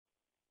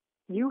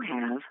You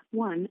have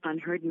one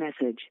unheard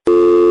message.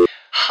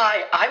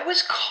 Hi, I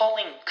was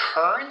calling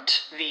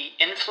Current, the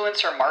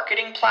influencer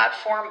marketing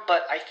platform,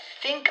 but I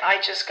think I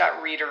just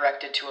got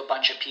redirected to a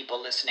bunch of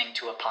people listening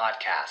to a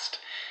podcast.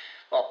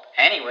 Well,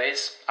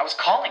 anyways, I was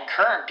calling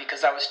Current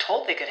because I was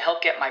told they could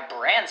help get my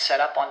brand set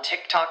up on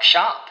TikTok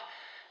Shop,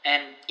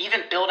 and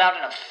even build out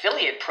an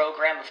affiliate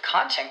program of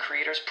content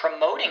creators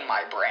promoting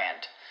my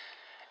brand,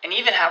 and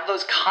even have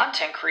those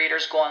content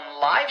creators go on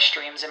live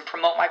streams and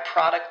promote my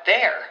product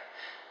there.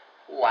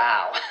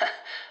 Wow,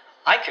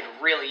 I could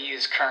really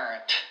use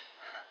Current.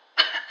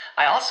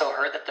 I also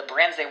heard that the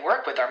brands they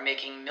work with are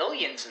making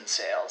millions in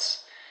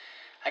sales.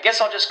 I guess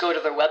I'll just go to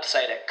their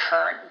website at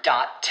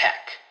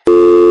current.tech.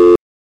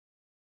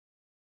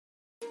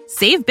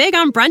 Save big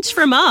on brunch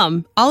for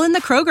mom, all in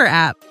the Kroger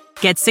app.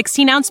 Get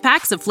 16-ounce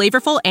packs of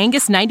flavorful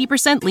Angus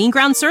 90% lean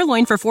ground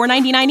sirloin for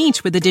 $4.99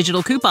 each with a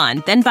digital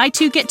coupon. Then buy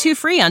 2, get 2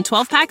 free on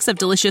 12 packs of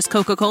delicious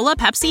Coca-Cola,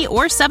 Pepsi,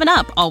 or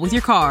 7-Up, all with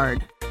your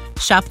card.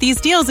 Shop these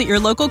deals at your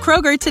local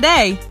Kroger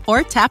today,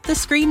 or tap the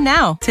screen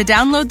now to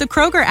download the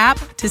Kroger app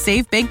to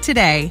save big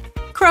today.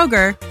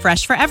 Kroger,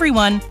 fresh for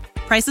everyone.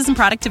 Prices and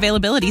product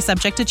availability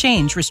subject to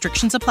change.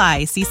 Restrictions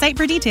apply. See site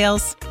for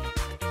details.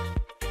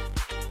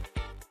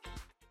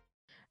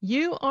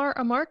 You are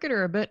a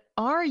marketer, but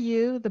are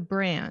you the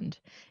brand?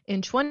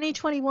 In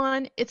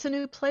 2021, it's a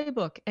new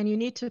playbook, and you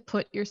need to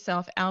put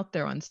yourself out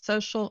there on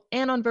social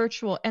and on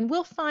virtual. And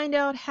we'll find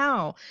out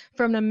how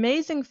from an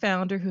amazing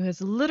founder who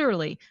has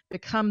literally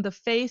become the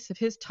face of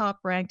his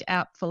top-ranked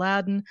app,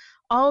 Faladin.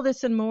 All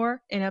this and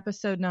more in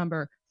episode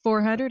number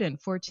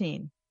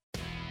 414.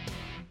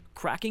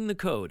 Cracking the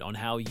code on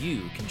how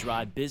you can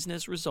drive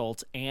business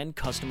results and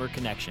customer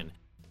connection.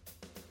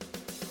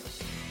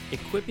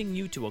 Equipping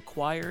you to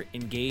acquire,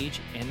 engage,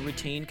 and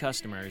retain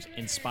customers,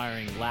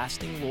 inspiring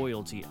lasting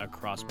loyalty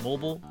across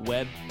mobile,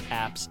 web,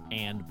 apps,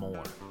 and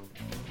more.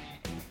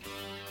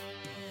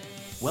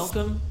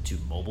 Welcome to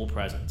Mobile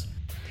Presence.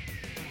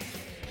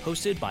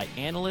 Hosted by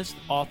analyst,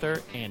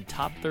 author, and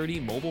top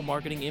 30 mobile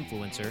marketing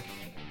influencer,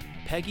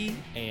 Peggy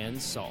Ann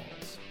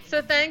Salz.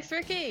 So thanks,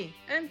 Ricky,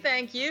 and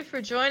thank you for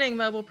joining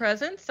Mobile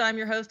Presence. I'm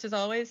your host, as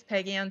always,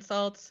 Peggy Ann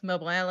Salz,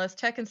 mobile analyst,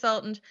 tech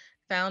consultant,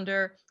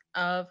 founder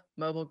of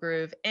Mobile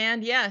Groove.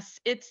 And yes,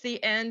 it's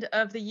the end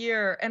of the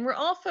year, and we're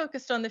all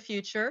focused on the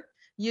future.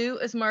 You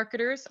as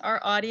marketers,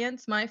 our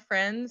audience, my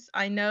friends,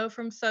 I know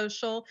from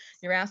social,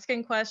 you're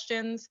asking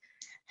questions.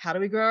 How do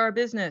we grow our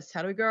business?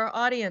 How do we grow our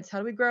audience? How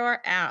do we grow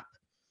our app?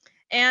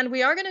 And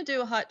we are going to do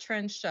a hot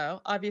trend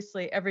show.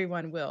 Obviously,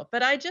 everyone will.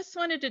 But I just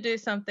wanted to do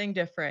something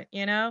different.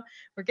 You know,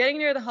 we're getting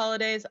near the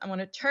holidays. I want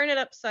to turn it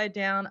upside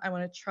down. I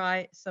want to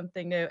try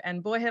something new.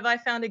 And boy, have I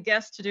found a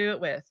guest to do it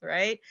with,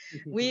 right?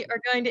 We are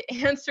going to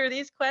answer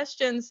these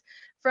questions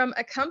from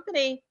a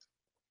company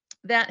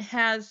that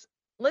has,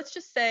 let's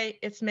just say,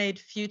 it's made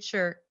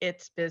future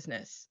its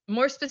business.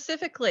 More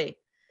specifically,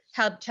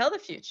 how to tell the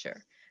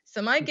future.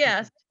 So my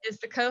guest is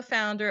the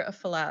co-founder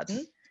of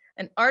Faladin,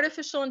 an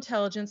artificial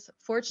intelligence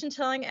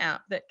fortune-telling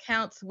app that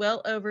counts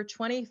well over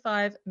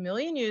 25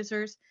 million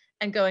users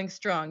and going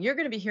strong. You're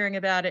going to be hearing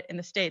about it in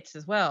the States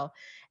as well,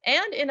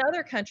 and in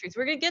other countries.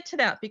 We're going to get to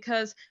that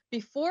because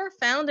before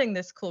founding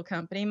this cool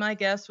company, my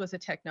guest was a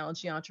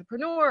technology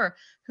entrepreneur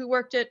who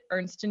worked at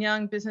Ernst &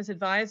 Young Business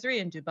Advisory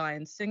in Dubai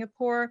and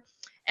Singapore.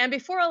 And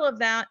before all of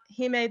that,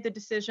 he made the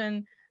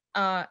decision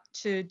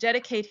to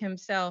dedicate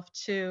himself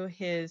to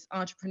his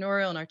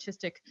entrepreneurial and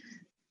artistic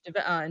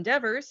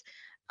endeavors.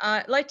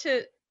 I'd like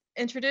to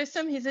introduce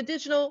him. He's a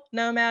digital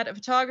nomad, a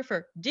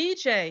photographer,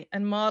 DJ,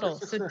 and model.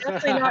 So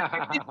definitely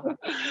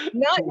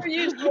not your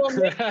usual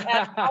mix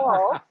at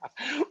all.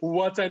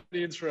 What an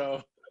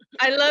intro.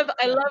 I love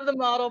the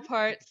model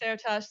part,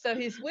 Sertaç. So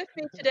he's with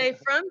me today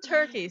from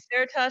Turkey,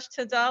 Sertaç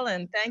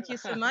Tadalin. Thank you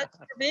so much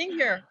for being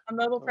here on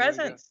Mobile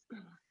Presence.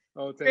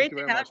 Oh, thank Great you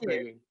very to have much, you.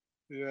 Peggy.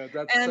 Yeah,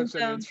 that's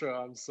such an intro.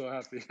 I'm so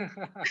happy.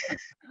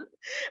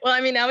 Well,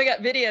 I mean, now we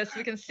got video, so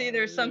we can see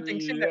there's something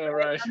to it. Yeah,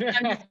 right.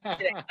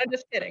 I'm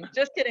just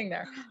kidding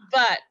there.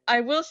 But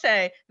I will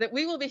say that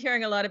we will be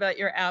hearing a lot about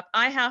your app.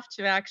 I have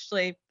to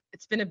actually,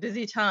 it's been a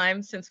busy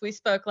time since we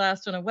spoke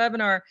last on a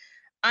webinar.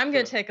 I'm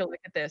going to take a look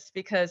at this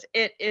because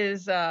it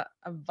is a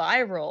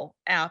viral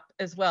app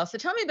as well. So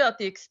tell me about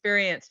the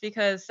experience,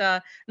 because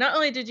not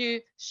only did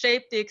you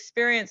shape the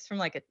experience from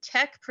like a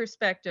tech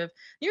perspective,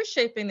 you're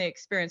shaping the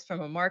experience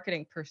from a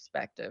marketing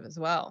perspective as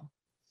well.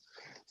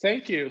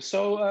 Thank you.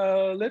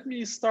 So let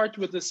me start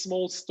with a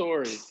small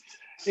story.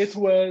 It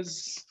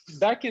was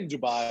back in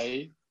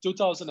Dubai,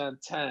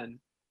 2010,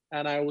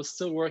 and I was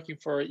still working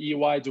for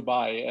EY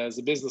Dubai as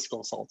a business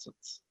consultant.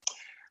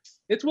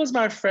 It was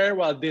my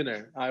farewell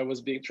dinner. I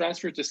was being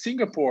transferred to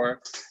Singapore,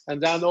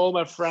 and then all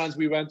my friends,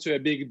 we went to a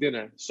big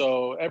dinner.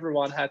 So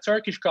everyone had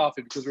Turkish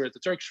coffee because we were at the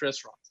Turkish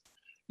restaurant.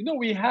 You know,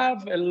 we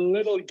have a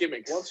little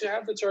gimmick. Once you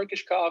have the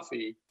Turkish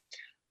coffee,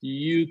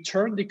 you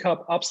turn the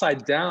cup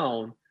upside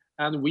down,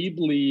 and we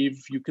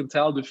believe you can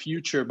tell the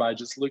future by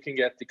just looking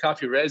at the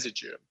coffee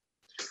residue.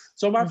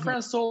 So my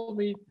friends told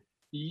me,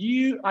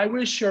 I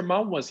wish your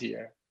mom was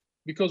here.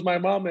 because my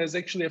mom is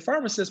actually a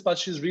pharmacist, but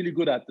she's really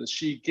good at this.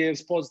 She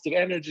gives positive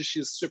energy.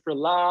 She's super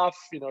laugh.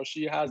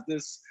 She has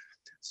this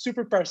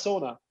super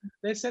persona.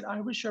 They said,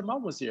 I wish your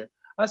mom was here.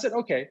 I said,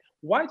 okay,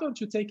 why don't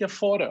you take a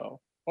photo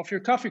of your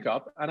coffee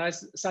cup? And I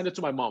sent it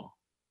to my mom.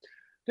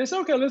 They said,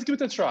 okay, let's give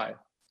it a try.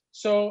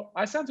 So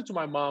I sent it to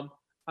my mom,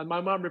 and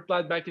my mom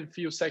replied back in a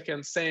few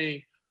seconds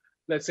saying,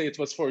 let's say it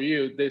was for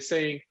you. They're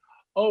saying,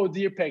 oh,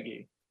 dear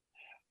Peggy,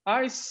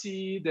 I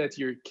see that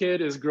your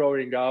kid is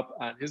growing up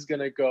and he's going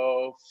to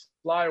go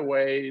fly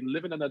away,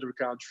 live in another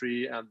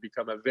country, and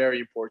become a very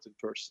important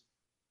person.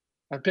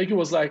 And Peggy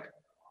was like,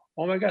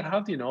 oh my God,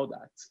 how do you know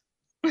that?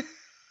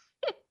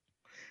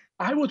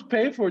 I would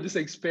pay for this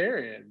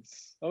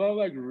experience. And I'm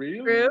like,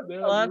 really? True.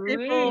 They're A lot like, of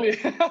people really?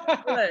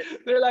 would.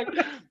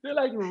 they're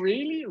like,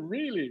 really?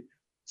 Really?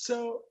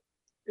 So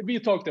we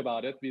talked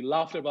about it. We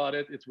laughed about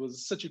it. It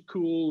was such a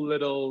cool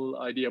little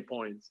idea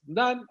point.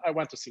 Then I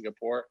went to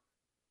Singapore.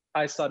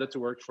 I started to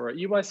work for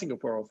EY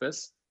Singapore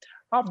office.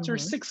 After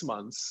 6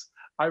 months,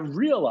 I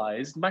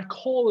realized my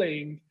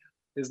calling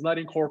is not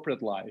in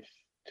corporate life.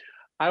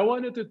 I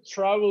wanted to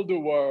travel the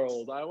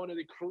world. I wanted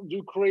to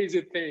do crazy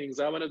things.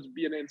 I wanted to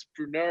be an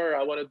entrepreneur.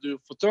 I want to do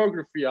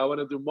photography. I want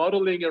to do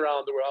modeling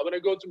around the world. I want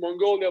to go to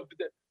Mongolia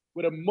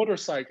with a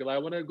motorcycle. I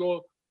want to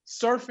go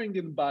surfing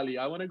in Bali.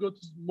 I want to go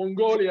to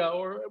Mongolia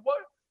or what?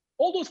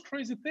 All those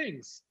crazy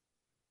things.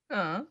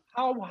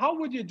 How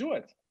would you do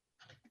it?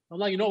 I'm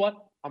like, you know what?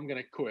 I'm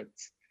going to quit.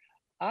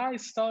 I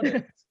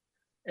started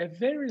a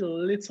very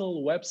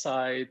little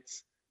website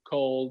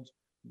called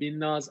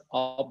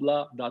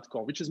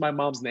binnazabla.com, which is my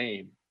mom's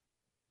name.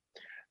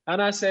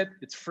 And I said,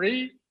 it's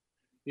free.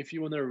 If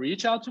you want to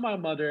reach out to my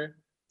mother,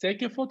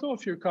 take a photo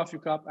of your coffee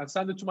cup and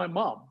send it to my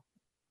mom.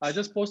 I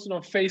just posted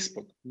on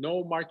Facebook,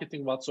 no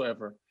marketing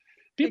whatsoever.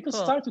 People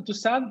started to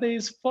send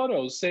these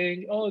photos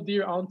saying, oh,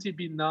 dear Auntie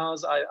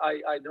Binnaz,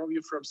 I know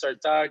you from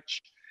Sartaj.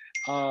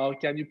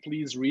 Can you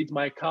please read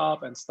my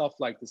cup and stuff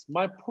like this?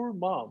 My poor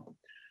mom,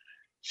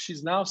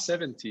 she's now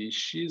 70.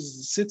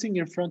 She's sitting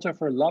in front of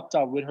her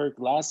laptop with her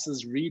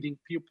glasses, reading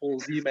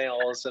people's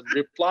emails and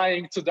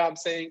replying to them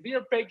saying,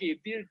 dear Peggy,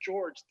 dear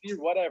George, dear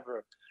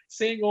whatever,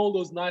 saying all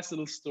those nice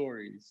little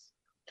stories.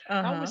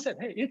 And we said,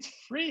 hey, it's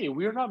free.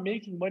 We're not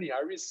making money.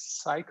 Are we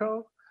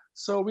psycho?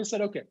 So we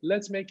said, okay,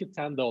 let's make it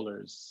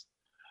 $10.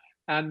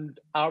 And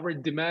our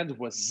demand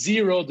was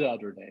 $0 the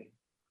other day.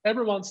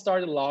 Everyone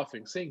started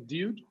laughing, saying,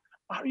 dude,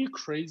 are you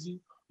crazy?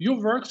 You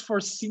worked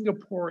for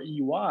Singapore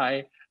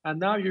EY, and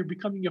now you're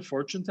becoming a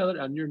fortune teller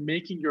and you're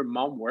making your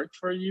mom work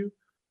for you?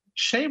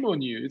 Shame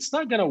on you. It's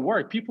not going to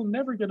work. People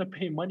never going to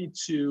pay money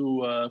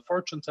to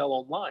fortune tell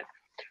online.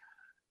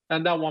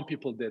 And then one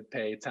people did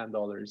pay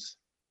 $10.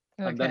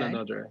 And then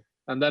another,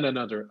 and then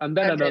another, and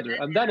then another,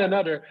 and then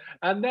another.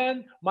 And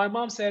then my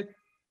mom said,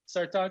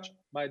 Sartaj,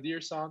 my dear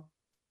son,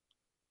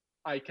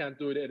 I can't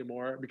do it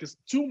anymore because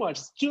too much,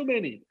 too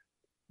many.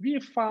 We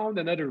found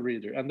another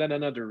reader, and then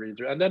another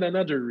reader, and then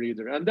another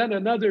reader, and then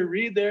another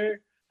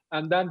reader,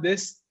 and then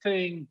this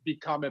thing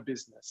become a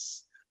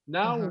business.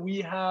 Now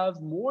we have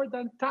more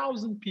than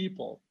 1,000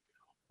 people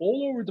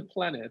all over the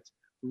planet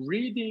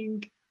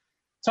reading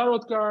tarot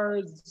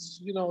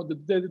cards,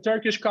 the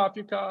Turkish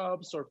coffee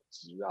cups or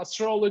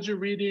astrology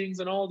readings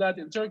and all that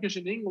in Turkish,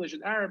 in English,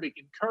 in Arabic,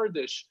 in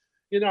Kurdish,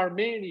 in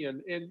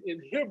Armenian, in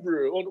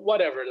Hebrew, or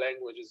whatever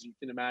languages you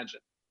can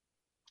imagine.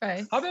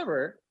 Right.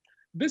 However,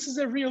 this is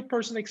a real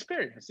person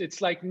experience.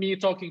 It's like me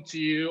talking to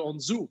you on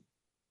Zoom.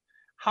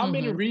 How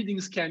many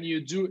readings can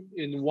you do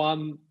in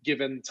one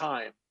given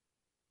time?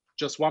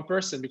 Just one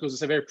person, because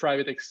it's a very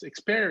private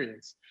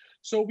experience.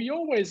 So we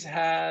always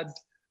had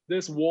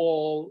this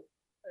wall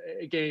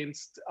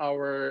against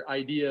our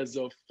ideas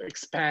of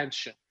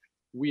expansion.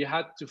 We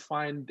had to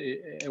find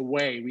a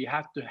way. We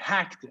had to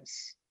hack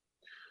this.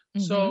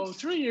 So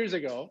 3 years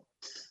ago,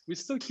 we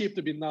still keep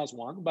the Binnaz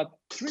one, but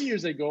 3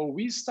 years ago,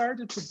 we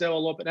started to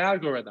develop an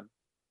algorithm.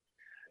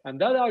 And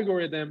that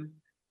algorithm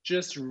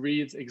just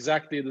reads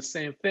exactly the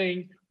same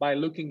thing by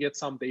looking at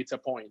some data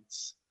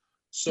points.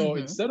 So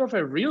instead of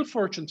a real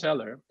fortune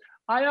teller,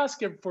 I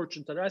asked a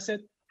fortune teller, I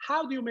said,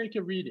 how do you make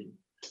a reading?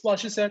 Well,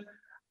 she said,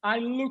 I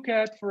look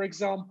at, for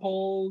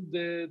example,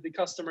 the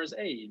customer's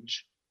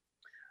age.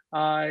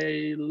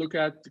 I look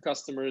at the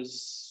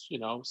customer's,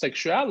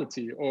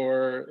 sexuality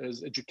or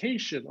his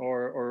education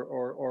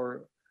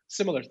or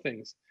similar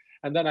things.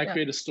 And then I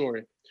create a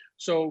story.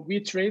 So we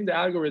trained the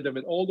algorithm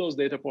with all those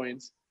data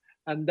points.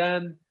 And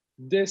then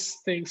this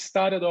thing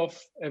started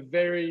off a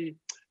very,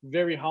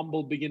 very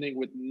humble beginning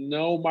with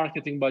no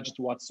marketing budget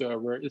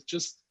whatsoever. It's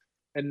just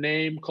a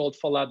name called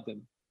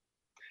Faladdin.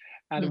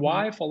 And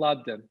why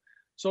Faladdin?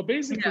 So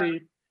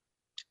basically,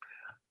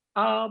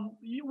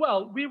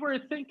 we were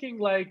thinking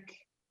like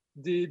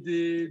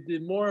the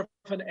more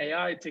of an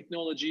AI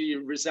technology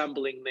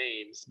resembling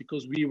names,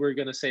 because we were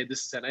going to say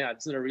this is an AI,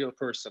 this is a real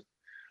person.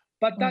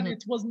 But then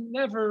it was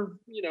never,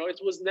 it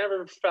was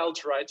never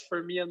felt right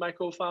for me and my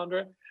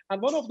co-founder. And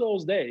one of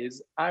those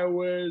days, I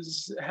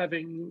was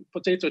having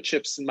potato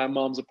chips in my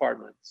mom's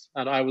apartment.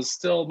 And I was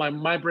still,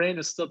 my brain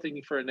is still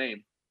thinking for a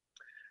name.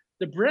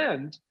 The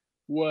brand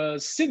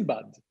was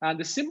Sinbad. And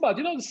the Sinbad,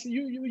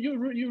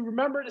 you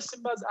remember the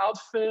Sinbad's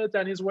outfit,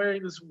 and he's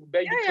wearing this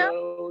baggy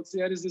clothes,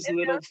 and he's this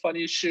little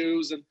funny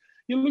shoes, and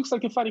he looks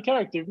like a funny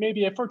character,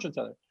 maybe a fortune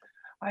teller.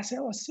 I say,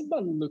 oh,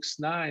 Sinbad looks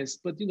nice,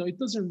 but it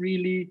doesn't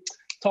really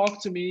talk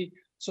to me.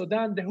 So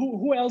then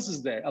who else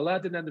is there?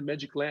 Aladdin and the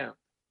Magic Lamp.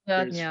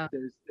 There's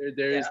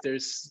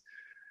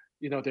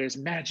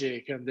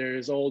magic, and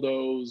there's all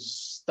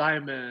those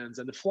diamonds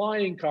and the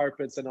flying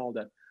carpets and all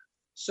that.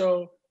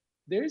 So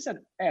there is an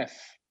F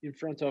in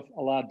front of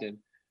Aladdin.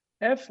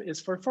 F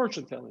is for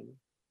fortune telling.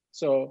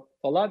 So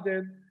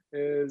Aladdin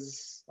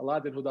is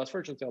Aladdin who does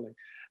fortune telling.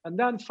 And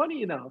then,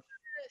 funny enough,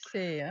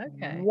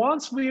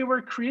 once we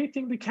were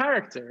creating the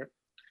character,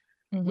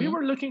 we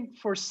were looking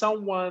for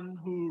someone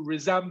who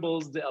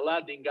resembles the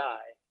Aladdin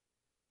guy.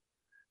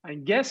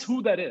 And guess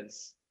who that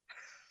is?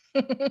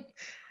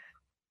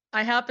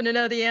 I happen to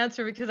know the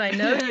answer because I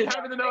know you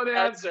happen to know the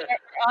answer.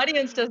 Our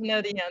audience doesn't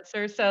know the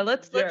answer, so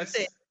let's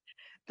see.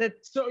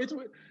 So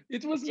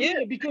it was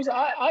me, because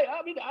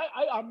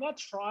I'm not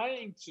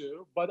trying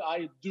to, but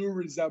I do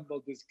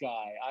resemble this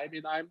guy. I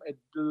mean, I'm a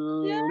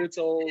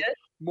little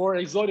more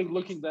exotic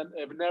looking than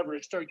an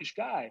average Turkish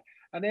guy.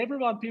 And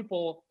every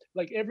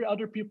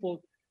other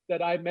people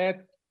that I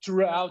met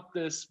throughout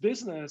this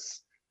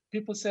business,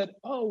 people said,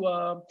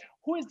 "Oh,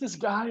 who is this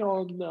guy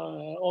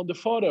on the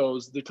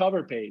photos, the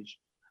cover page?"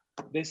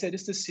 They said,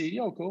 "It's the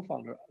CEO,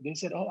 co-founder." They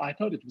said, "Oh, I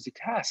thought it was a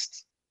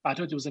cast. I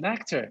thought it was an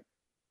actor."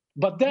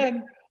 But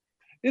then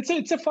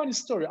it's a funny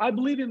story. I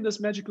believe in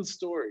these magical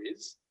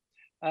stories.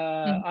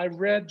 I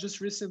read just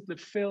recently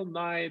Phil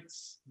Knight,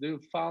 the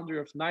founder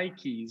of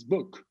Nike's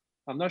book.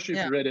 I'm not sure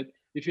if you read it.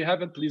 If you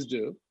haven't, please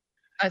do.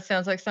 That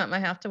sounds like something I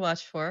have to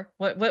watch for.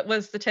 What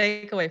was the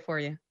takeaway for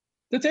you?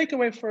 The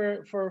takeaway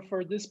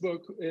for this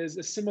book is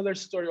a similar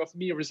story of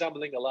me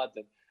resembling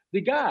Aladdin.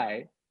 The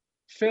guy,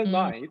 Phil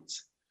Knight,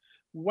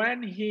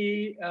 when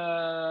he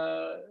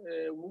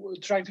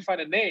trying to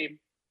find a name,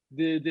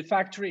 the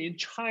factory in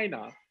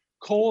China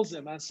calls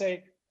him and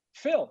say,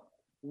 "Phil,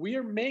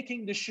 we're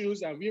making the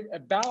shoes and we're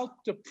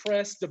about to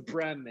press the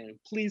brand name.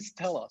 Please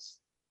tell us.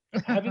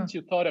 Haven't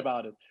you thought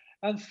about it?"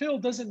 And Phil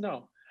doesn't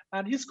know.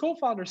 And his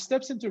co-founder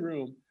steps into the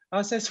room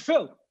and says,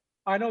 "Phil,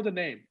 I know the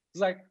name."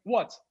 He's like,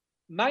 "What?"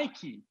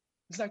 "Nike."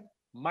 He's like,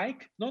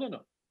 "Mike?" No,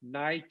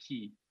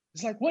 Nike.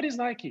 He's like, "What is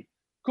Nike?"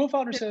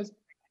 Co-founder says,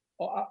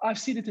 "Oh, I've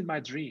seen it in my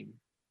dream."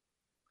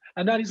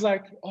 And then he's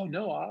like, "Oh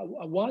no,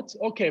 what?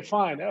 Okay,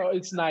 fine. Oh,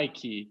 it's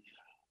Nike."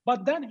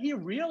 But then he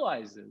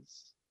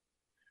realizes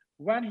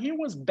when he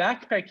was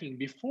backpacking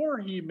before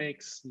he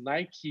makes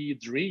Nike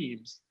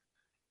Dreams,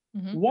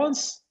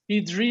 once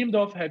he dreamed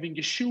of having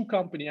a shoe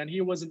company, and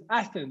he was in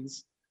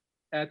Athens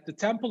at the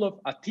Temple of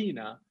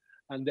Athena.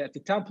 And at the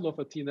Temple of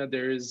Athena,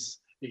 there is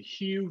a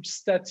huge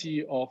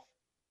statue of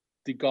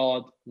the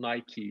god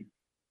Nike.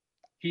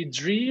 He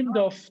dreamed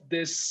of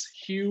this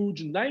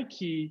huge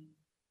Nike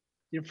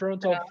in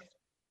front of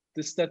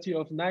the statue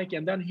of Nike.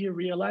 And then he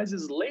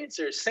realizes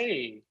later,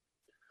 saying,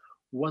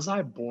 "Was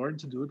I born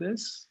to do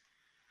this?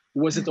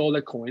 Was it all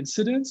a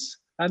coincidence?"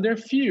 And there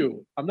are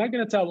few. I'm not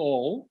going to tell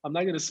all. I'm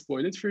not going to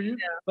spoil it for you,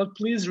 but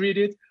please read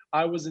it.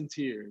 I was in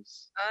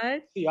tears.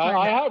 I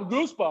have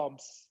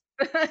goosebumps.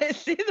 I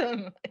see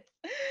them.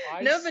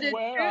 But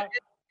swear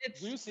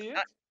do you see it?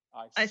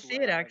 I see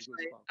it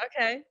actually.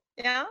 Okay.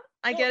 Yeah,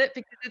 I get it,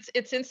 because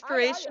it's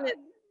inspiration.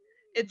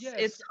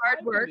 It's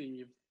hard work.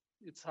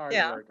 It's hard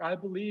work. I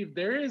believe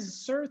there is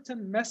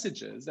certain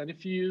messages, and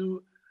if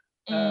you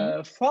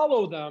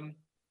follow them,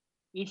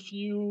 if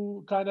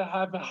you kind of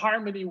have a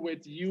harmony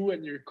with you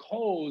and your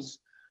cause,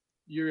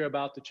 you're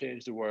about to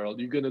change the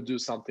world. You're going to do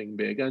something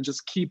big, and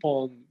just keep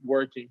on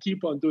working,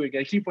 keep on doing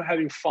it, keep on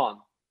having fun.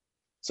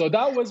 So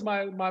that was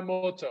my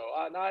motto.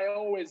 And I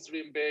always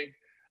dream big.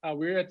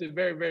 We're at the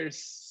very, very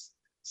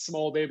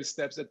small baby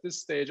steps at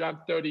this stage. I'm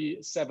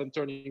 37,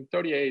 turning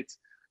 38.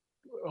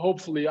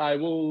 Hopefully I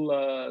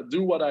will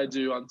do what I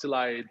do until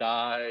I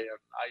die, and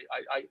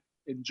I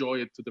enjoy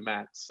it to the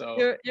max. So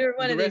you're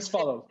one of these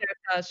follow.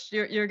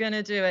 You're going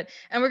to do it.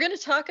 And we're going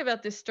to talk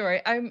about this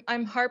story.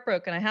 I'm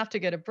heartbroken. I have to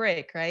get a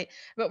break, right?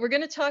 But we're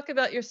going to talk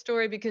about your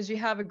story because you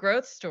have a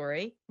growth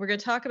story. We're going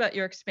to talk about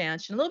your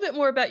expansion, a little bit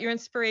more about your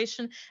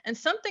inspiration, and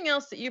something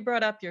else that you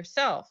brought up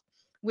yourself,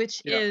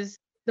 which is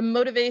the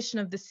motivation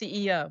of the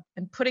CEO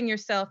and putting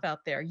yourself out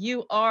there.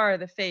 You are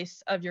the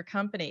face of your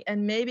company.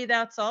 And maybe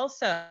that's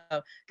also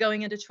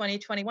going into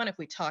 2021. If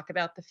we talk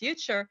about the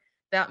future,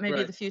 that may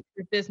be the future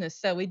of business.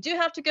 So we do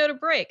have to go to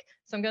break.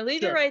 So I'm going to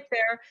leave you right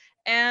there.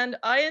 And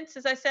audience,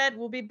 as I said,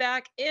 we'll be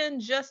back in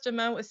just a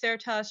moment with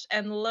Sertaç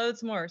and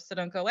loads more. So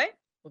don't go away.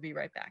 We'll be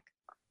right back.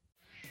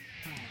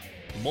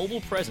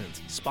 Mobile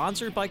Presence,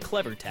 sponsored by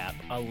CleverTap,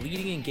 a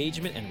leading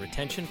engagement and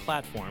retention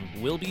platform,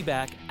 will be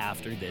back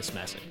after this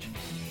message.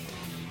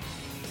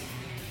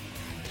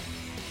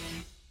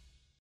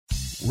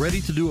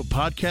 Ready to do a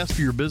podcast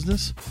for your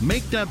business?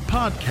 Make that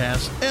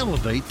podcast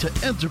elevate to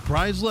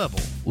enterprise level.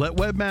 Let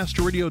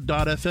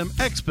webmasterradio.fm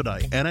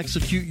expedite and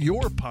execute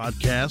your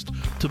podcast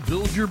to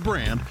build your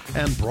brand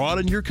and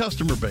broaden your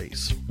customer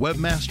base.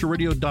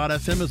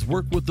 Webmasterradio.fm has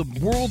worked with the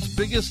world's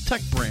biggest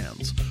tech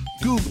brands,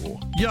 Google,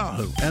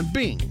 Yahoo, and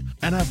Bing,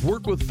 and have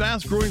worked with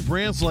fast-growing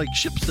brands like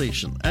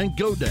ShipStation and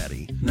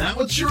GoDaddy. Now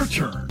it's your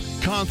turn.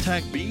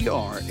 Contact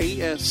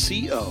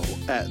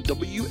BRASCO at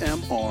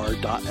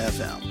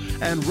WMR.FM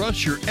and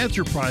rush your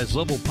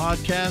enterprise-level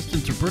podcast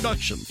into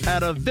production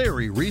at a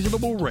very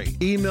reasonable rate.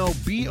 Email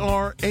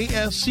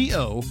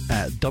BRASCO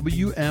at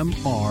WMR.FM.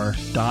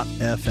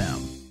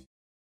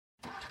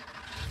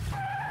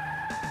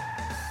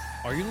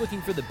 Are you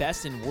looking for the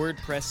best in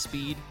WordPress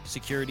speed,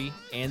 security,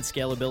 and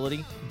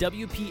scalability?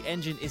 WP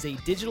Engine is a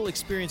digital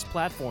experience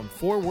platform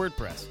for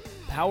WordPress,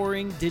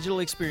 powering digital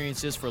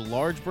experiences for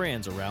large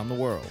brands around the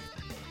world.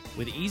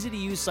 With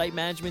easy-to-use site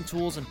management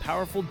tools and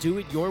powerful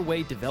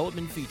do-it-your-way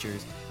development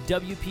features,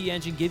 WP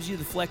Engine gives you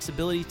the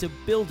flexibility to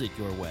build it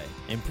your way.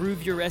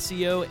 Improve your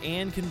SEO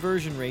and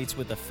conversion rates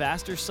with a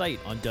faster site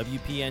on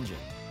WP Engine.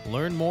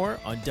 Learn more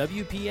on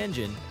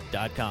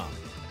WPEngine.com.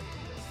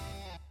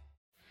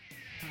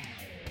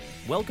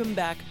 Welcome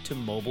back to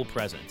Mobile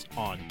Presence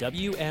on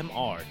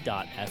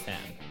WMR.FM.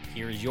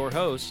 Here is your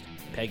host,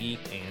 Peggy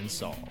Ann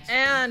Salz.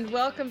 And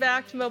welcome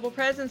back to Mobile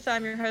Presence.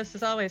 I'm your host,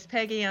 as always,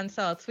 Peggy Ann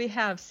Salz. We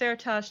have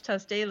Sertaç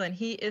Tasdalen.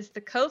 He is the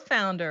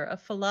co-founder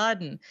of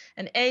Faladin,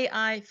 an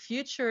AI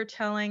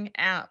fortune-telling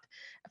app,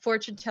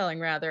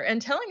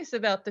 and telling us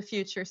about the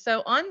future.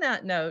 So on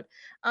that note,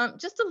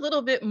 just a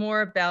little bit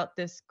more about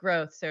this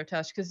growth,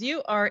 Sertaç, because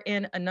you are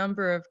in a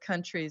number of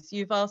countries.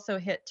 You've also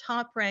hit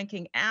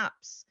top-ranking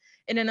apps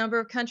in a number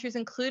of countries,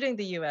 including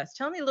the US.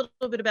 Tell me a little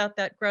bit about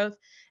that growth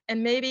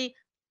and maybe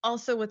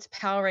also what's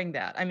powering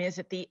that. I mean, is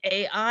it the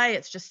AI?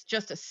 It's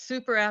just a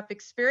super app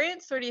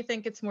experience, or do you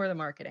think it's more the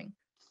marketing?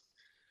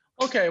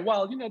 Okay,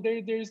 well,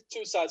 there's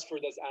two sides for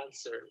this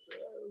answer.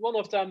 One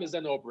of them is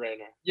a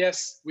no-brainer.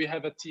 Yes, we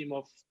have a team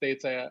of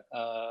data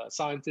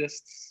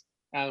scientists,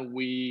 and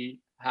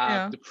we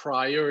have the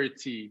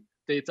priority.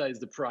 Data is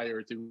the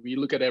priority. We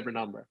look at every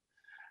number.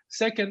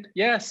 Second,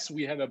 yes,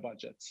 we have a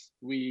budget.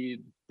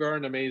 We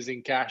burn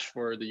amazing cash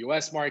for the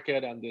US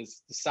market and the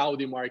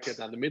Saudi market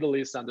and the Middle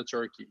East and the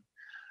Turkey.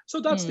 So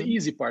that's the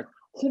easy part.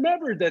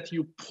 Whomever that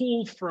you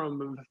pull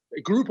from a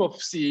group of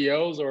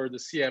CEOs or the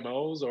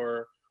CMOs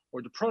or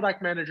the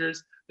product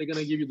managers, they're going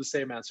to give you the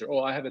same answer. Oh,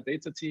 I have a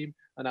data team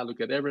and I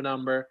look at every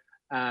number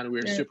and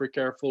we're super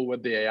careful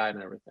with the AI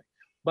and everything.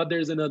 But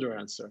there's another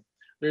answer.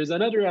 There's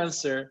another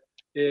answer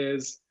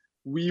is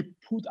we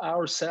put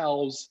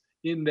ourselves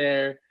in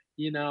there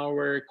in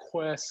our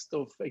quest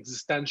of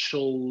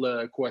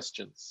existential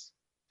questions.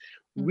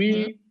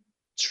 We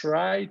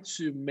try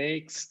to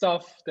make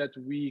stuff that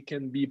we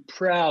can be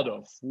proud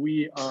of.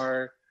 We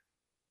are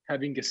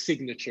having a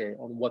signature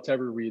on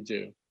whatever we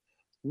do.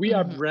 We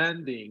are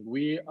branding.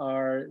 We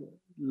are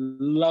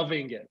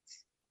loving it.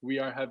 We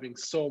are having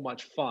so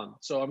much fun.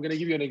 So I'm going to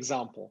give you an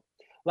example.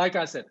 Like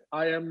I said,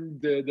 I am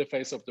the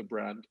face of the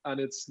brand, and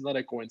it's not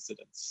a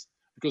coincidence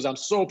because I'm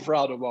so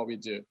proud of what we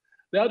do.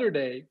 The other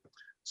day,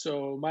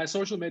 so my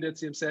social media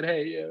team said,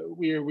 hey,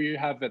 we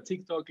have a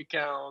TikTok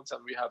account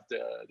and we have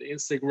the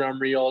Instagram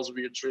Reels.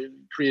 We're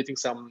creating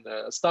some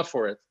stuff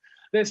for it.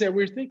 They said,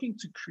 we're thinking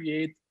to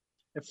create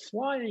a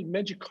flying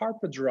magic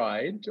carpet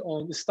ride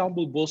on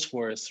Istanbul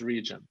Bosphorus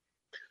region.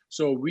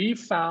 So we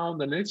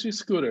found an electric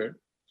scooter.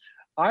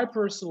 I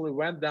personally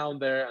went down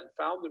there and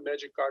found the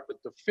magic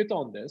carpet to fit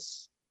on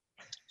this.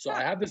 So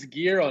I have this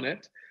gear on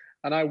it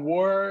and I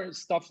wore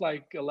stuff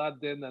like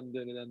Aladdin and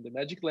the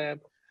magic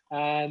lamp.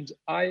 And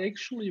I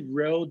actually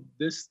rode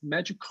this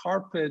magic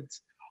carpet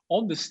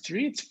on the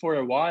streets for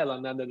a while.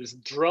 And then there's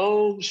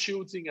drone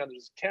shooting and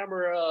there's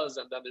cameras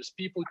and then there's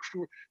people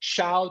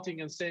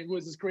shouting and saying, who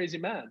is this crazy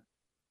man?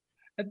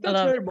 At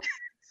that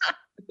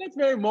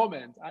very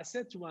moment, I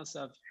said to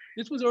myself,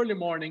 it was early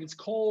morning, it's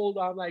cold,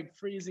 I'm like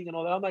freezing and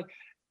all that. I'm like,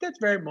 that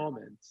very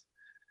moment,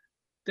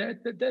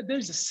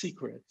 there's a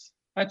secret.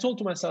 I told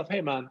to myself,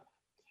 hey man,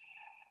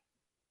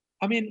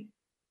 I mean,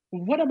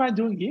 what am I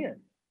doing here?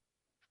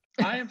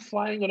 I am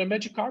flying on a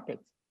magic carpet.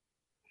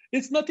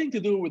 It's nothing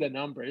to do with a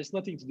number. It's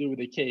nothing to do with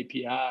a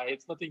KPI.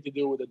 It's nothing to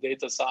do with a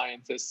data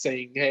scientist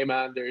saying, hey,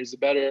 man, there is a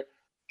better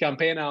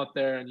campaign out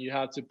there and you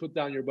have to put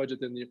down your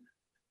budget. And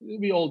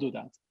we all do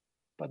that.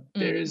 But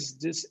there is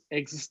this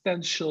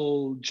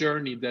existential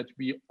journey that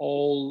we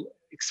all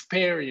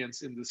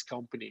experience in this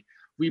company.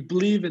 We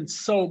believe in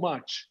so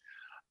much.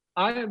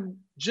 I am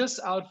just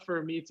out for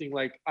a meeting.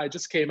 Like I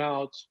just came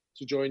out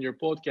to join your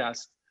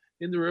podcast.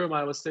 In the room,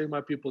 I was telling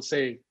my people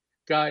saying,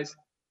 guys,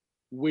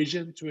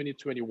 Vision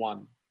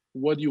 2021.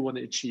 What do you want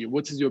to achieve?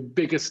 What is your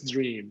biggest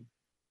dream?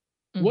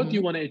 What do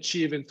you want to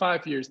achieve in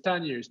 5 years,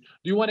 10 years?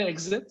 Do you want to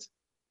exit? Do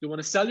you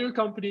want to sell your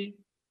company?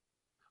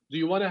 Do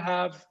you want to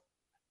have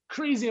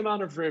crazy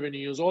amount of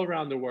revenues all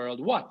around the world?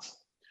 What?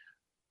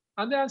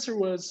 And the answer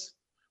was,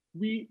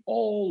 we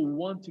all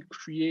want to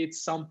create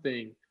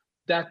something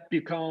that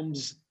becomes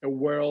a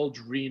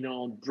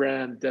world-renowned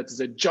brand that is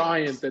a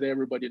giant that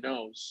everybody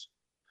knows,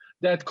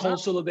 that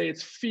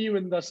consolidates few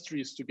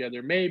industries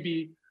together.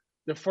 Maybe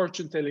the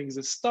fortune telling is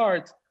a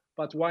start,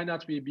 but why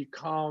not we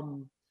become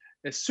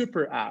a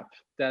super app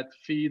that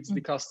feeds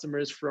the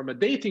customers from a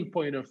dating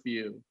point of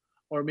view,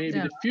 or maybe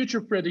the future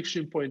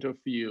prediction point of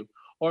view,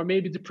 or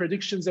maybe the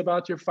predictions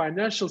about your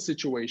financial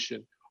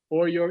situation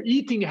or your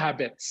eating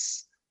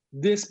habits.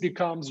 This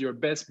becomes your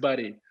best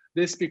buddy.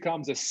 This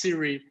becomes a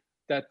Siri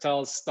that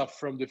tells stuff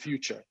from the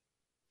future.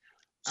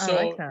 So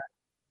I like that.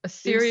 A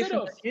Siri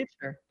from the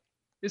future.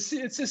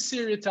 It's a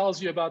Siri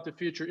tells you about the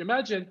future.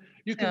 Imagine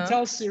you can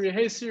tell Siri,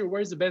 hey Siri,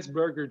 where's the best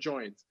burger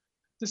joint?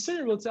 The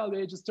Siri will tell you,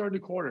 hey, just turn the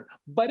corner.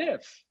 But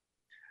if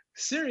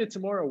Siri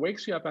tomorrow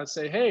wakes you up and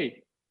say,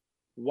 hey,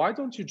 why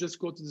don't you just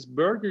go to this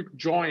burger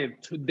joint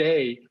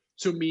today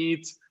to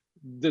meet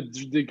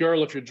the girl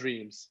of your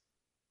dreams?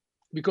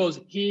 Because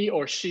he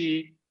or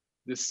she,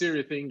 the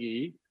Siri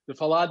thingy, the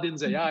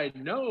Faladin's AI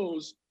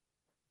knows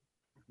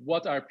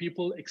what are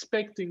people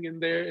expecting in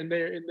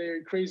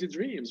their crazy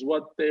dreams,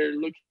 what they're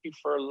looking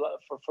for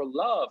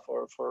love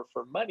or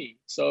for money.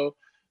 So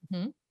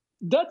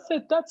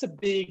that's a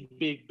big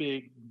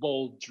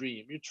bold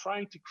dream. You're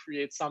trying to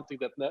create something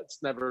that's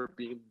never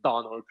been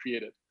done or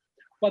created.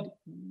 But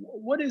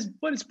what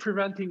is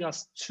preventing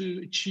us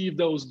to achieve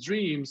those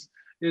dreams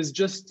is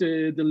just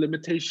the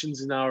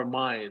limitations in our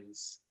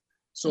minds.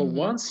 So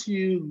once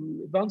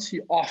you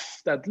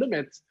off that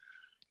limit,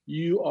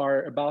 you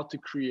are about to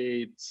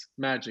create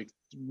magic.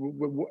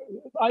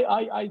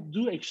 I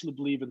do actually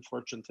believe in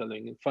fortune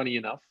telling. Funny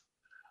enough,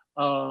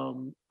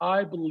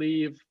 I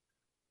believe.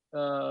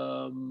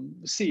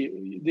 See,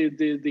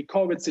 the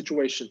COVID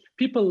situation,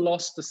 people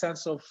lost the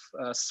sense of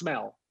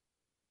smell.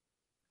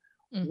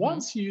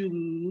 Once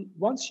you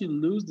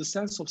lose the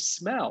sense of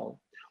smell,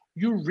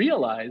 you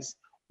realize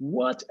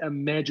what a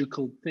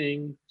magical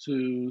thing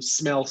to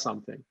smell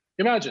something.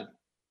 Imagine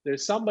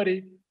there's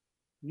somebody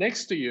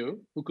next to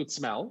you who could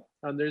smell,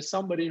 and there's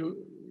somebody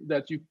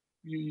that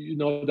you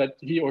know that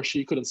he or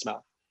she couldn't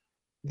smell.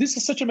 This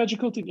is such a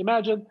magical thing.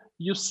 Imagine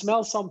you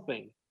smell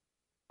something,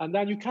 and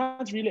then you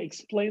can't really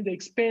explain the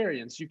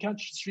experience. You can't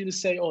just really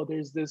say, oh,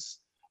 there's this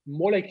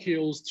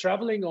molecules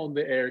traveling on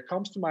the air,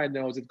 comes to my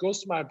nose, it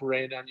goes to my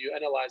brain, and you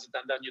analyze it,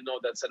 and then you know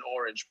that's an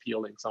orange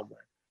peeling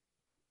somewhere.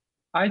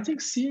 I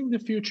think seeing the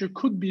future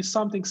could be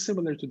something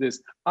similar to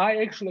this. I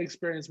actually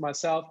experienced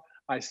myself.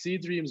 I see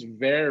dreams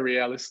very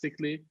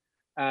realistically,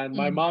 and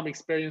my mom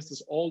experienced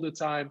this all the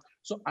time.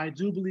 So I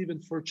do believe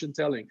in fortune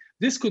telling.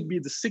 This could be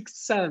the sixth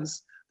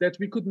sense that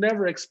we could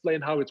never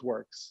explain how it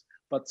works,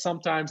 but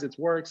sometimes it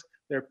works.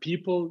 There are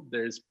people,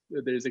 there's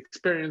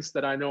experience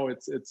that I know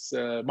it's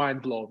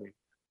mind blowing.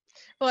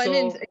 Well, I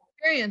mean,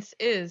 experience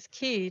is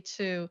key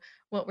to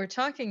what we're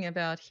talking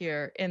about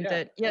here, in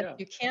that,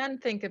 you can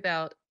think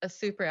about a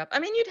super app. I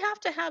mean, you'd have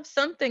to have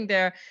something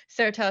there,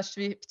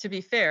 Sertaç, to be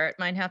fair. It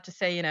might have to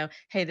say,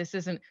 hey, this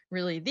isn't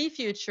really the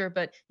future,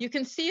 but you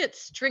can see it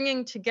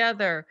stringing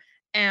together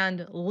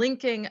and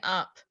linking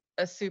up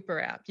a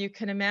super app. You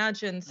can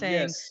imagine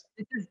saying,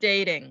 this is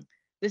dating,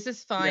 this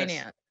is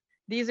finance,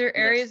 these are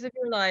areas of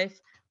your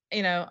life.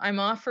 I'm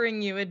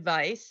offering you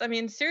advice. I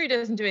mean, Siri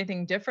doesn't do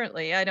anything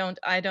differently. I don't,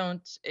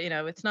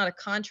 it's not a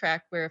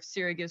contract where if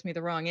Siri gives me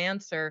the wrong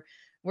answer,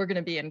 we're going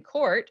to be in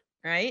court,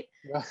 right?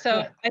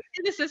 So I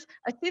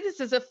see this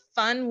is a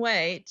fun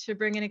way to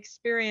bring an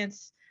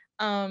experience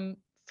from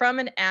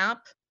an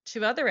app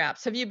to other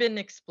apps. Have you been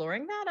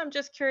exploring that? I'm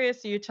just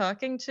curious. Are you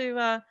talking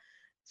to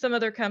some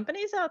other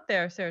companies out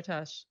there,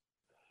 Sertaç?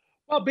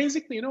 Well,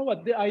 basically, you know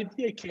what? The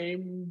idea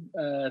came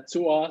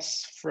to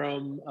us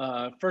from,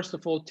 first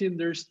of all,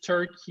 Tinder's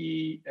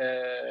Turkey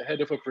head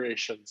of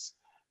operations.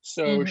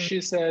 So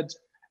she said,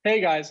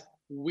 hey, guys,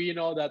 we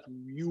know that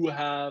you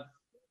have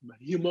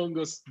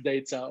humongous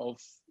data of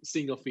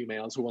single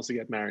females who wants to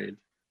get married.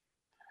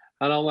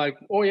 And I'm like,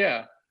 oh,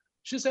 yeah.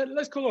 She said,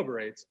 let's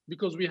collaborate,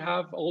 because we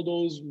have all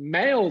those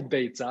male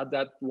data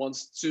that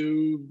wants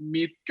to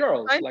meet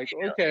girls.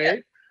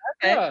 Okay.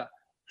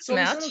 So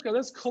we said, okay,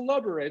 let's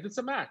collaborate. It's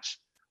a match.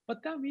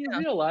 But then we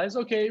realized,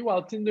 okay,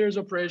 well, Tinder's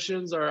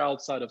operations are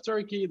outside of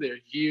Turkey. They're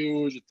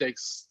huge. It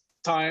takes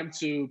time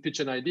to pitch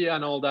an idea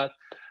and all that.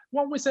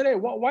 Well, we said, hey,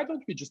 why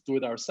don't we just do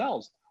it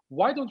ourselves?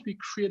 Why don't we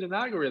create an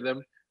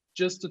algorithm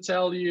just to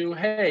tell you,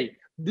 hey,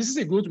 this is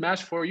a good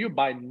match for you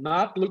by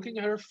not looking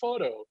at her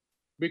photo,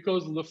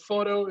 because the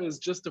photo is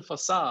just a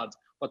facade.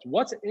 But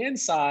what's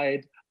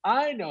inside,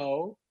 I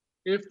know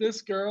if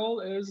this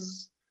girl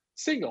is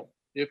single,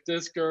 if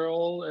this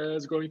girl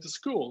is going to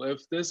school,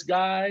 if this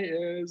guy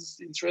is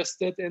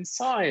interested in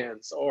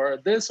science or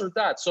this or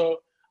that. So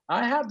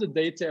I have the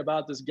data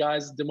about this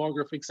guy's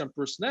demographics and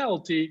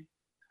personality,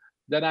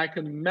 that I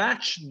can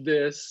match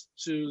this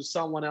to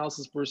someone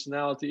else's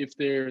personality if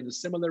they're in a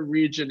similar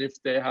region,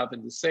 if they have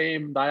in the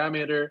same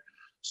diameter.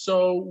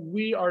 So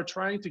we are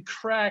trying to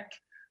crack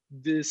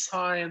the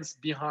science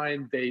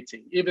behind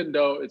dating, even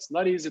though it's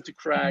not easy to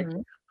crack,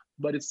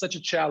 but it's such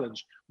a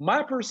challenge.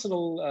 My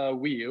personal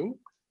view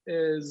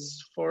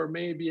is, for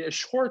maybe a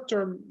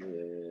short-term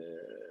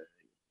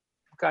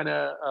kind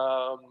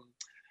of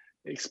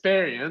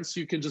experience,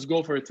 you can just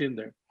go for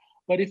Tinder.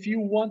 But if you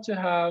want to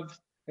have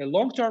a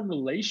long-term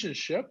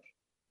relationship,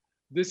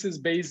 this is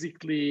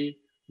basically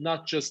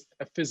not just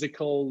a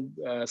physical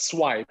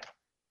swipe.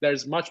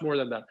 There's much more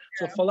than that.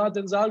 So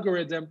Falatin's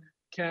algorithm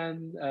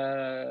can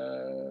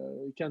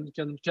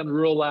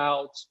roll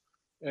out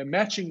a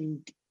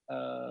matching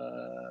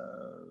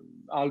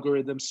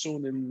algorithm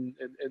soon in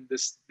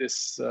this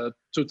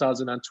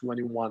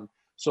 2021.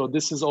 So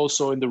this is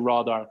also in the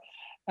radar,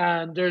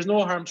 and there's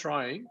no harm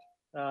trying.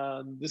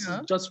 This is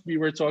just, we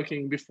were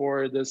talking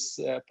before this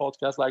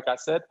podcast. Like I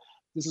said,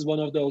 this is one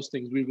of those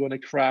things we're going to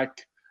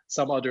crack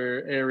some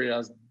other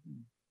areas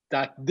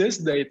that this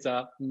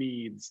data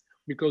needs,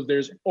 because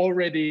there's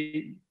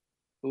already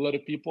a lot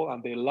of people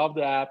and they love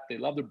the app, they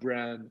love the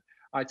brand.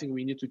 I think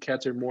we need to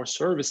cater more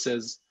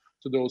services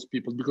to those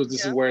people, because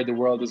this is where the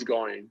world is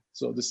going.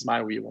 So this is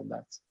my view on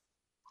that.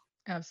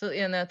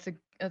 Absolutely. And that's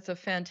a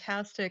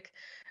fantastic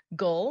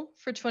goal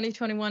for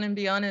 2021 and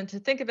beyond. And to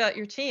think about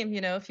your team,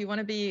 if you want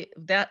to be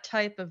that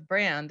type of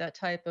brand, that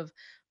type of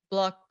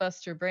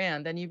blockbuster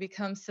brand, then you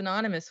become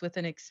synonymous with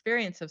an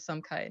experience of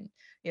some kind.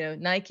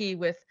 Nike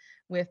with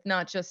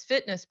not just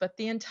fitness, but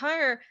the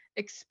entire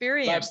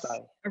experience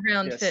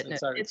around fitness.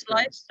 It's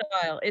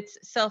lifestyle, it's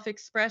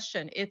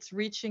self-expression, it's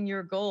reaching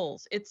your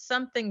goals. It's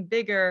something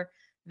bigger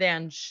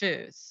than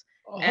shoes.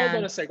 Hold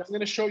on a second. I'm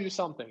going to show you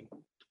something.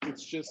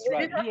 It's just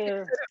right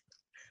here.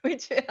 We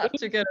do have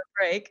to go to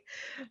break.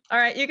 All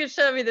right, you can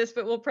show me this,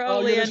 but we'll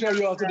probably show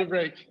you after the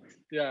break.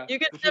 Yeah. You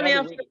can show me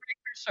after the break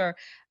for sure.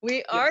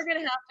 We are going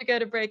to have to go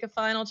to break a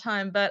final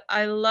time, but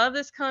I love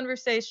this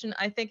conversation.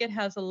 I think it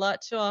has a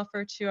lot to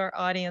offer to our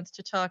audience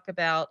to talk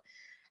about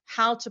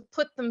how to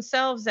put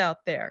themselves out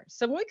there.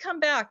 So when we come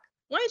back,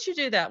 why don't you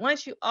do that? Why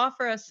don't you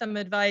offer us some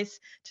advice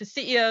to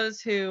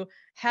CEOs who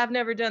have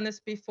never done this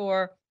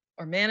before,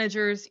 or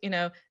managers,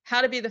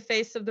 how to be the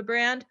face of the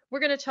brand? We're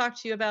going to talk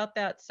to you about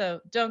that.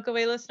 So don't go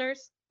away,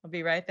 listeners. I'll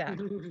be right back.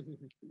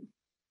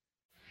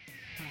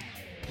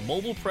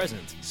 Mobile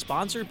Presence,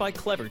 sponsored by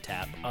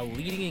CleverTap, a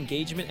leading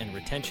engagement and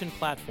retention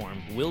platform,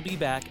 will be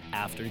back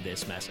after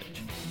this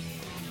message.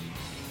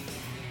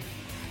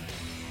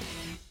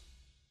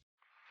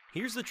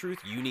 Here's the truth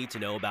you need to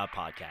know about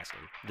podcasting.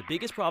 The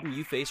biggest problem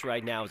you face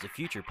right now as a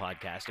future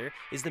podcaster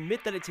is the myth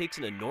that it takes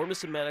an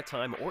enormous amount of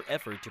time or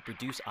effort to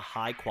produce a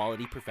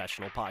high-quality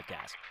professional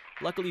podcast.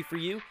 Luckily for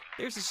you,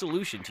 there's a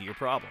solution to your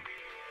problem.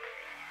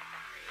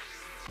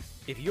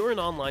 If you're an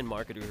online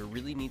marketer who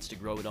really needs to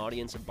grow an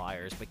audience of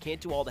buyers but can't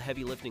do all the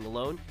heavy lifting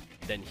alone,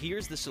 then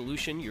here's the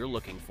solution you're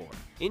looking for.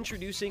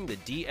 Introducing the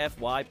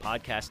DFY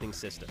Podcasting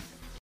System.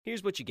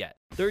 Here's what you get: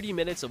 30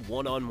 minutes of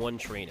one-on-one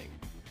training,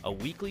 a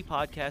weekly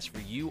podcast for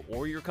you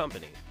or your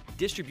company,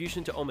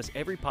 distribution to almost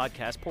every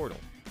podcast portal,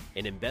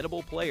 an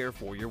embeddable player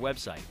for your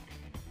website,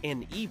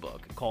 an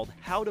ebook called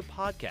How to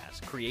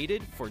Podcast,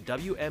 created for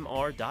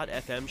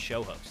WMR.FM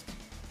show hosts,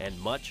 and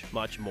much,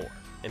 much more.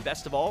 And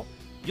best of all,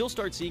 you'll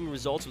start seeing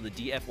results with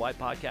the DFY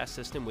podcast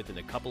system within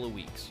a couple of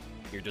weeks.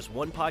 You're just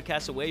one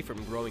podcast away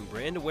from growing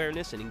brand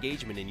awareness and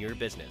engagement in your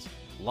business.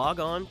 Log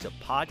on to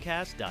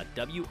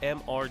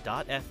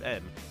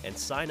podcast.wmr.fm and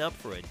sign up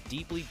for a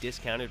deeply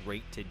discounted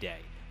rate today.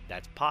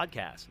 That's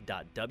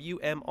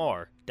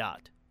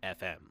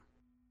podcast.wmr.fm.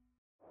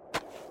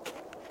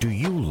 Do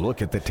you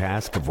look at the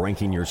task of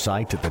ranking your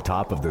site at the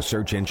top of the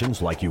search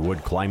engines like you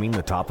would climbing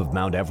the top of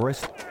Mount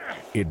Everest?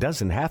 It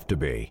doesn't have to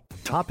be.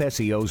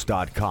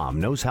 TopSEOs.com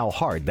knows how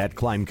hard that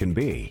climb can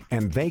be,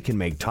 and they can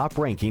make top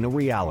ranking a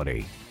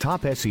reality.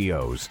 Top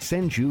SEOs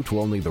sends you to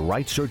only the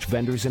right search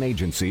vendors and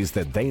agencies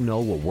that they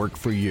know will work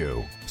for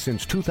you.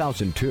 Since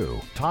 2002,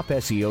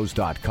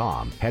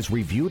 TopSEOs.com has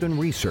reviewed and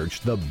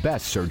researched the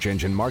best search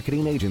engine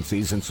marketing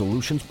agencies and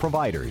solutions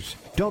providers.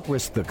 Don't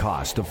risk the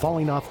cost of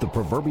falling off the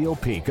proverbial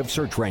peak of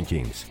search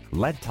rankings.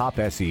 Let Top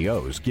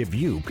SEOs give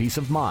you peace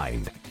of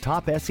mind.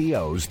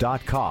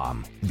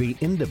 TopSEOs.com, the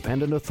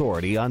independent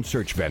authority on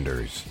search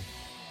vendors.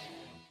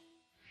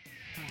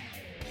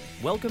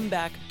 Welcome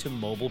back to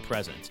Mobile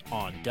Presence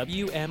on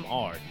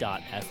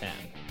WMR.FM.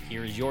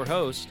 Here is your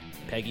host,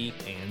 Peggy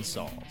Ann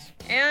Salz.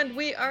 And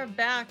we are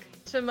back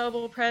to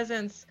Mobile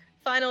Presence.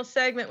 Final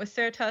segment with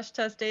Saratosh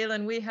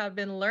Tasdalen. We have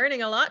been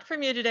learning a lot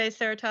from you today,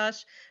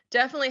 Saratosh.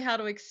 Definitely how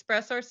to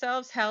express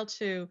ourselves, how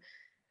to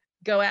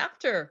go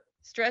after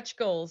stretch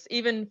goals,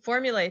 even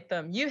formulate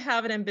them. You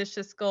have an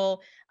ambitious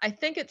goal. I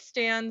think it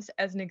stands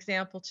as an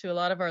example to a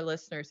lot of our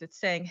listeners. It's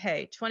saying,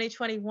 hey,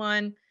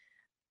 2021,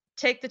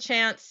 take the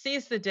chance,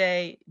 seize the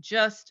day,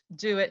 just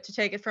do it, to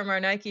take it from our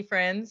Nike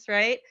friends,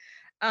 right?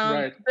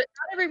 Right. But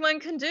not everyone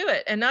can do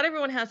it. And not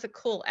everyone has a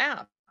cool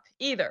app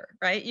either,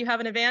 right? You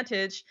have an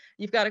advantage.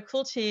 You've got a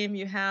cool team.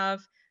 You have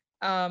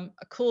a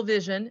cool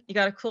vision. You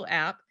got a cool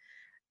app.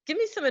 Give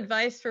me some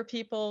advice for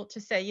people to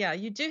say, yeah,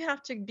 you do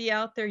have to be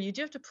out there. You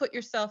do have to put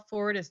yourself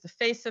forward as the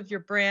face of your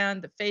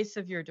brand, the face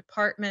of your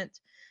department,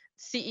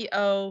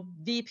 CEO,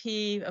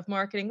 VP of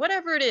marketing,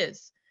 whatever it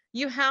is.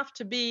 You have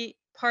to be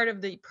part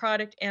of the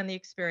product and the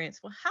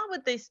experience. Well, how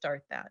would they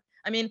start that?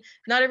 I mean,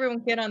 not everyone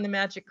can get on the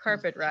magic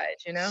carpet ride,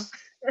 you know?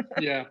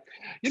 Yeah.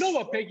 You know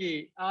what,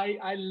 Peggy?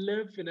 I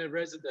live in a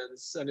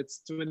residence and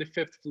it's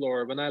 25th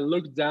floor. When I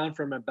look down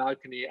from my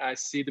balcony, I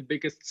see the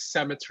biggest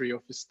cemetery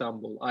of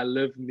Istanbul. I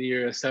live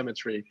near a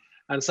cemetery.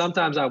 And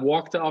sometimes I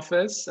walk the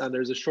office and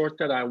there's a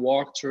shortcut, I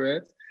walk through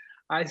it.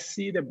 I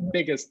see the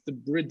biggest,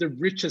 the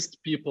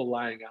richest people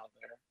lying out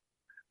there.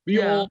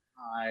 We all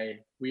die.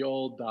 We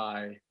all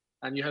die.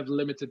 And you have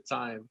limited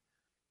time.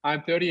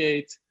 I'm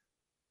 38.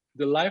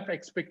 The life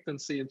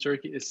expectancy in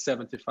Turkey is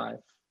 75.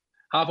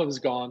 Half of it's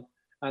gone.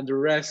 And the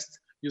rest,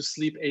 you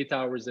sleep 8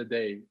 hours a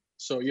day.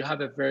 So you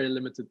have a very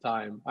limited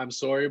time. I'm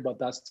sorry, but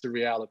that's the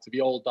reality.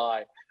 We all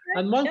die.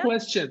 And one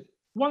question,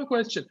 what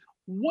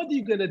are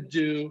you gonna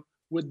do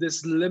with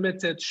this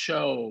limited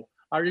show?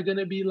 Are you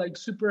gonna be like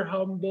super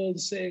humble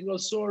saying, oh,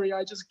 sorry,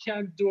 I just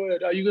can't do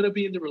it? Are you gonna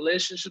be in the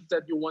relationship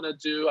that you wanna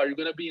do? Are you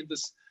gonna be in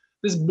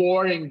this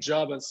boring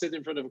job and sit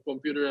in front of a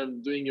computer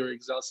and doing your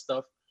Excel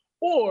stuff?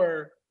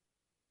 Or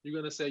you're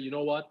gonna say, you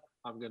know what?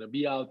 I'm gonna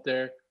be out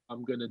there.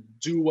 I'm gonna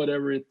do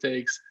whatever it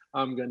takes.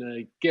 I'm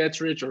gonna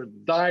get rich or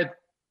die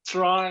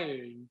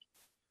trying.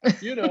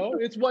 You know,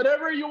 it's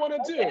whatever you want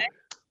to do.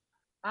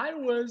 I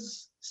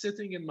was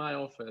sitting in my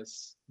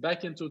office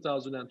back in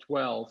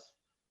 2012,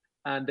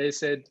 and they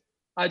said,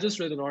 I just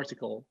read an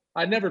article.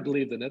 I never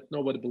believed in it.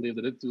 Nobody believed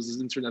in it. It was this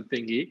internet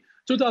thingy.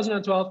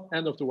 2012,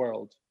 end of the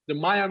world. The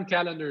Mayan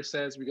calendar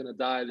says we're gonna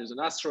die. There's an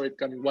asteroid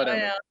coming,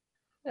 whatever.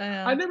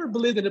 I never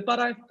believed in it, but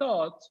I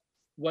thought,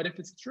 what if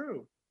it's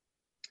true?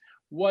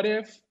 What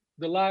if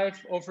the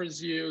life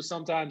offers you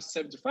sometimes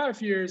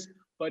 75 years,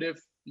 but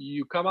if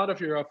you come out of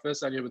your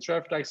office and you have a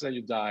traffic accident,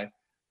 you die?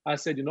 I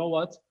said, you know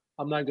what?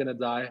 I'm not gonna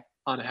die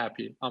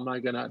unhappy. I'm not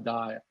gonna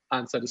die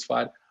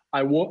unsatisfied.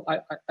 I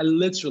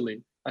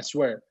literally, I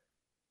swear,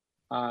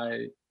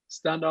 I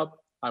stand up,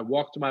 I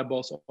walk to my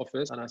boss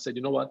office and I said,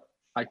 you know what?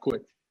 I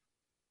quit.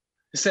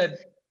 He said,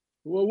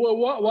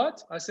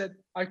 what? I said,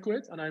 I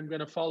quit and I'm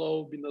gonna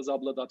follow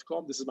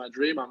binazabla.com. This is my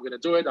dream. I'm gonna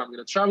do it. I'm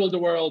gonna travel the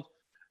world.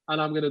 And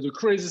I'm going to do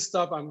crazy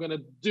stuff. I'm going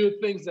to do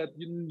things that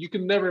you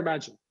can never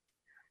imagine.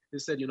 He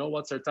said, you know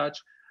what, Sertaç?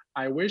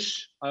 I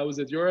wish I was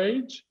at your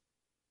age.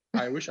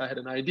 I wish I had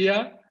an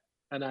idea.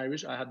 And I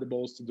wish I had the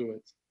balls to do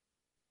it.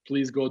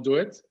 Please go do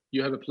it.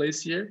 You have a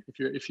place here.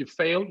 If you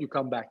fail, you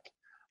come back.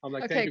 I'm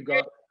like, thank you,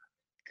 God.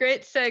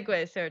 Great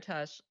segue,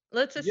 Sertaç.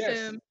 Let's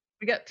assume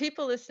we got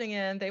people listening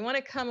in. They want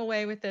to come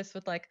away with this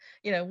with like,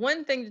 you know,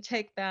 one thing to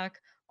take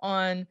back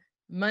on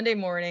Monday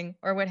morning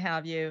or what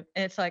have you.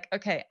 And it's like,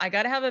 okay, I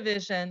got to have a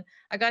vision.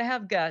 I got to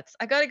have guts.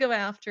 I got to go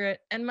after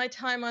it. And my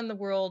time on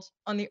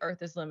the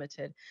earth is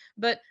limited.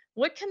 But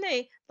what can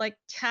they like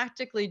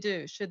tactically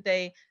do? Should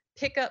they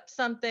pick up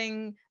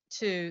something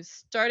to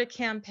start a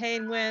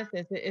campaign with?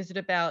 Is it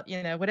about,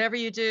 you know, whatever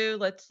you do,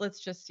 let's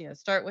just, you know,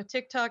 start with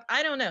TikTok?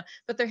 I don't know.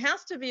 But there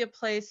has to be a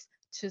place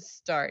to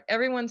start.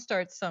 Everyone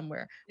starts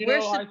somewhere.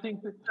 I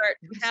think the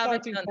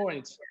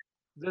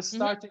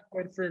starting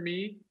point for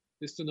me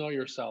is to know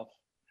yourself.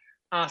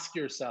 Ask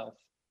yourself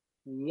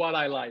what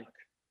I like,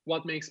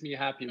 what makes me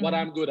happy, what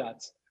I'm good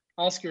at.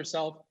 Ask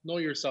yourself, know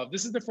yourself.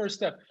 This is the first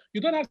step.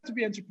 You don't have to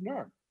be an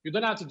entrepreneur. You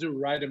don't have to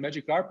ride a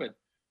magic carpet.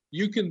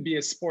 You can be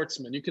a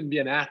sportsman. You can be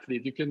an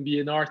athlete. You can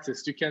be an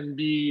artist. You can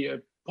be a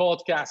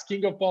podcast,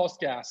 king of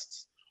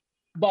podcasts.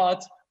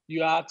 But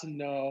you have to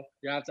know,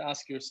 you have to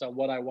ask yourself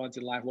what I want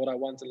in life,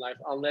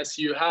 unless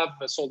you have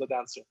a solid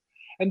answer.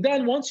 And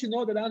then once you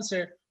know that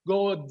answer,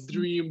 go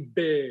dream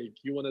big.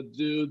 You want to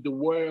do the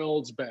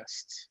world's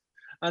best.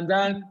 And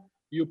then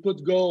you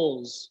put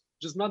goals,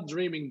 just not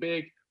dreaming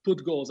big,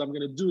 put goals. I'm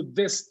going to do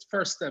this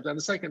first step, and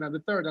the second, and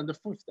the third, and the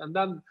fourth. And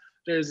then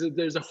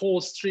there's a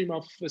whole stream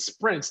of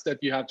sprints that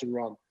you have to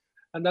run.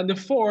 And then the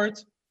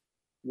fourth,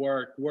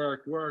 work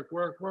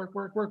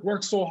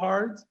so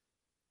hard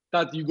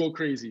that you go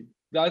crazy.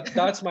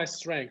 That's my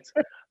strength.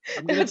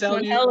 I'm going to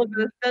tell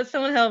you. That's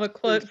one hell of a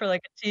quote for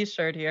like a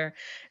t-shirt here.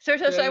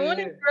 Sertaç, I want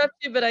to interrupt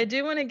you, but I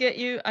do want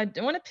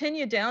to pin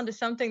you down to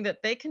something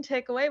that they can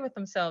take away with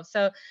themselves.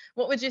 So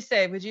what would you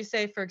say? Would you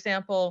say, for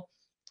example,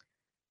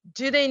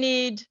 do they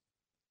need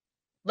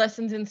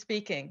lessons in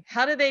speaking?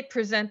 How do they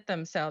present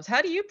themselves?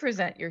 How do you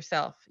present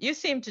yourself? You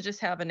seem to just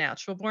have a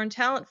natural born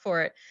talent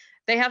for it.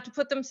 They have to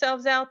put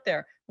themselves out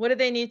there. What do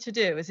they need to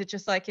do? Is it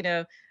just like, you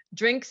know,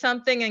 drink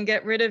something and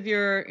get rid of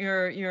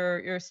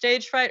your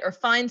stage fright, or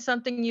find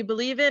something you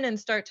believe in and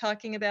start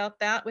talking about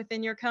that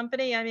within your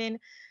company? I mean,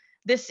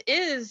 this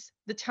is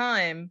the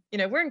time, you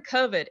know, we're in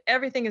COVID,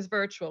 everything is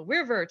virtual.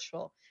 We're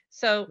virtual.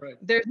 So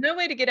there's no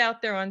way to get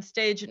out there on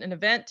stage at an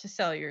event to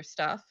sell your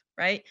stuff,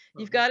 right?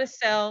 You've got to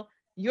sell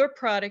your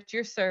product,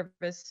 your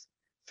service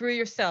through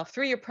yourself,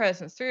 through your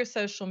presence, through your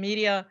social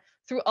media,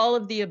 through all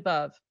of the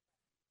above.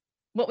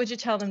 What would you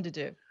tell them to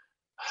do?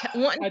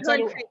 One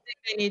concrete thing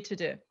they need to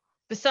do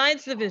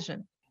besides the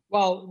vision.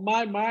 Well,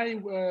 my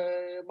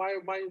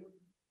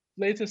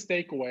latest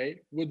takeaway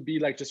would be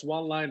like just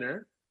one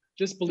liner.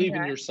 Just believe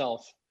in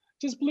yourself.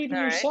 Just believe in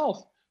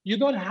yourself. You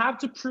don't have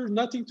to prove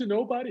nothing to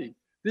nobody.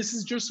 This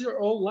is just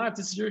your own life.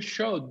 This is your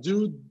show.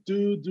 Do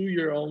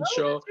your own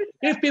show.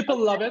 If people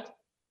love it,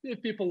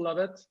 if people love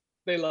it,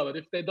 they love it.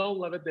 If they don't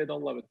love it, they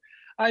don't love it.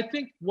 I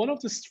think one of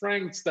the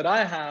strengths that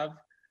I have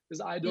is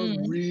I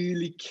don't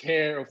really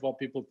care of what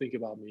people think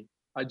about me.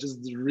 I just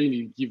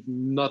really give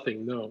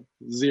nothing,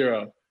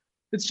 zero.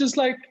 It's just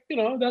like,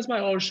 that's my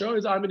own show.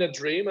 I'm in a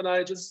dream and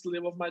I just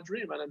live off my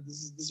dream, and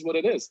this is what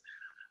it is.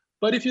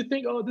 But if you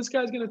think, oh, this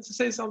guy's going to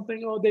say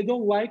something, oh, they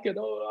don't like it,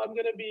 oh, I'm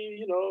going to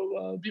be,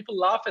 people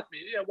laugh at me.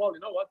 Yeah, well, you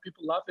know what?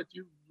 People laugh at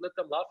you. Let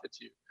them laugh at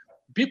you.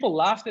 People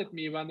laughed at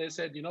me when they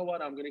said, you know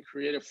what? I'm going to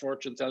create a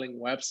fortune-telling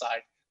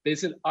website. They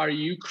said, are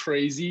you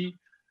crazy?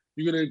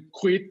 You're going to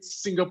quit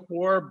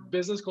Singapore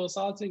business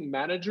consulting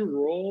manager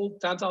role,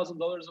 $10,000 of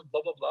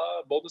blah, blah,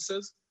 blah,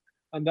 bonuses.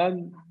 And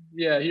then,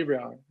 yeah, here we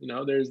are.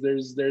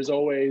 There's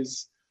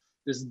always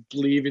this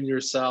believe in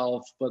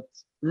yourself, but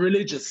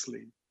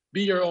religiously.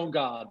 Be your own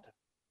God.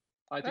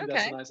 I think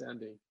that's a nice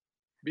ending.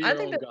 Be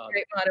your own God. A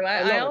great motto.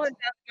 I always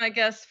ask my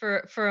guests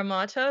for a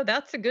motto.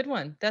 That's a good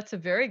one. That's a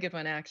very good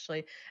one,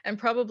 actually. And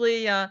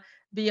probably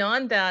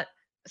beyond that,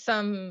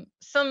 some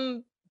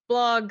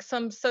blog,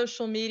 some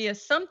social media,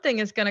 something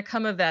is going to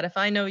come of that if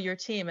I know your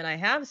team, and I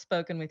have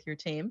spoken with your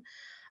team.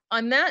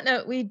 On that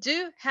note, we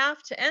do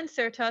have to end,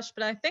 Sertaç,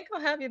 but I think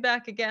I'll have you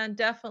back again,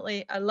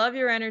 definitely. I love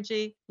your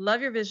energy,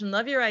 love your vision,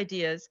 love your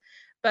ideas,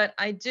 but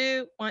I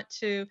do want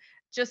to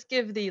just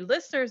give the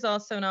listeners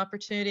also an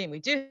opportunity, and we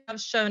do have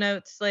show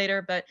notes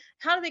later, but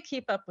how do they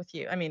keep up with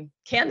you? I mean,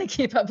 can they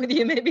keep up with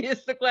you? Maybe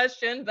is the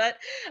question, but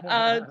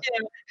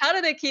how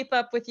do they keep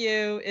up with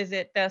you? Is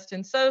it best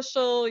in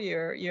social?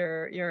 You're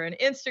in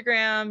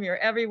Instagram, you're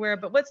everywhere,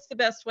 but what's the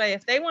best way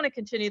if they want to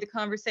continue the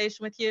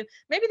conversation with you?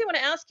 Maybe they want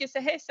to ask you,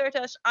 say, hey,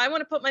 Sertaç, I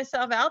want to put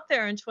myself out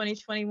there in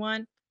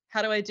 2021.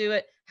 How do I do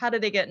it? How do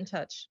they get in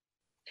touch?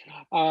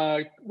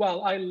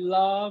 Well, I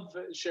love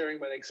sharing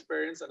my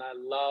experience, and I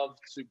love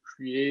to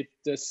create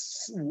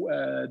this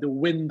the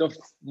wind of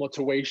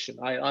motivation.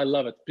 I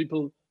love it.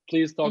 People,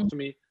 please talk to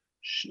me,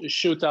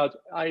 shoot out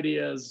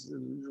ideas,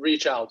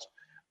 reach out.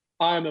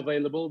 I'm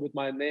available with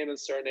my name and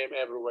surname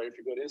everywhere. If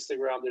you go to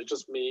Instagram, there's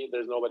just me.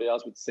 There's nobody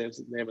else with the same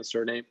name and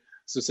surname.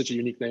 So such a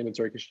unique name in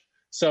Turkish.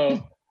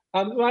 So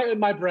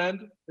my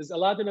brand is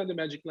Aladdin and the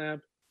Magic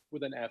Lamp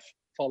with an F,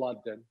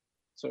 Faladdin.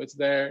 So it's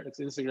there, it's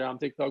Instagram,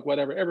 TikTok,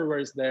 whatever, everywhere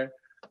is there.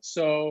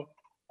 So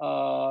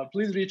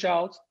please reach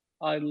out.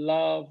 I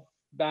love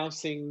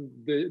bouncing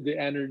the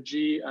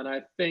energy. And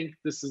I think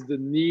this is the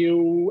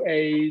new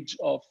age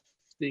of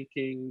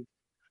thinking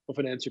of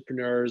an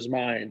entrepreneur's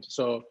mind.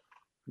 So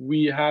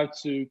we have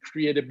to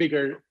create a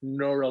bigger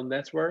neural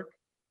network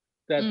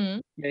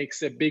that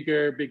makes a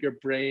bigger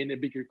brain, a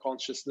bigger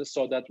consciousness,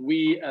 so that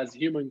we as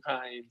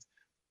humankind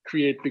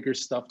create bigger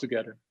stuff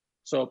together.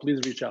 So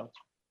please reach out.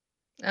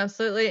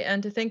 Absolutely.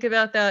 And to think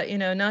about that,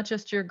 not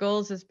just your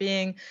goals as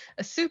being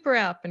a super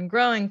app and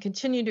growing,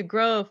 continue to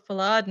grow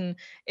Faladdin.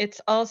 It's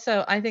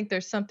also, I think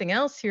there's something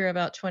else here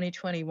about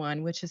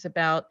 2021, which is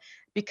about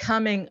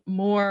becoming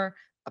more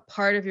a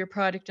part of your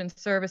product and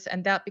service,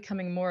 and that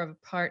becoming more of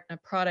a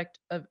product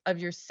of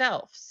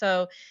yourself.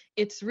 So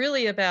it's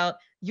really about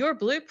your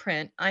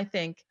blueprint, I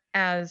think,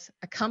 as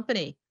a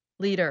company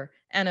leader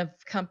and a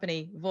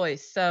company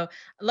voice. So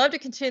I'd love to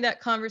continue that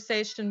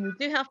conversation. We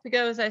do have to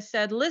go, as I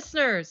said.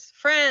 Listeners,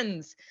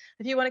 friends,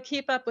 if you want to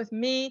keep up with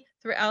me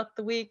throughout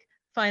the week,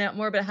 find out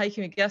more about how you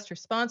can be a guest or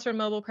sponsor on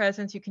Mobile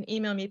Presence, you can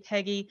email me,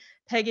 Peggy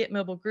at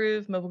Mobile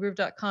Groove.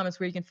 MobileGroove.com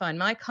is where you can find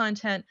my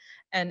content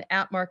and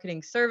app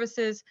marketing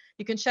services.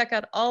 You can check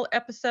out all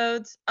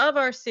episodes of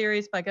our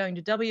series by going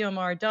to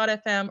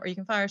WMR.fm, or you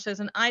can find our shows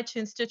on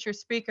iTunes, Stitcher,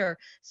 Spreaker,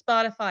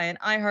 Spotify, and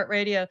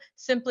iHeartRadio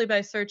simply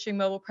by searching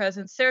Mobile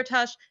Presence.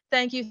 Sertaç,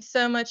 thank you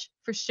so much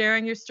for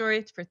sharing your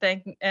story,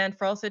 and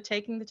for also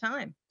taking the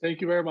time. Thank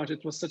you very much.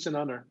 It was such an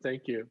honor.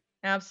 Thank you.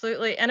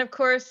 Absolutely. And of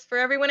course, for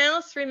everyone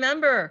else,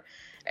 remember,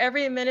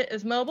 every minute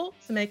is mobile,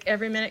 so make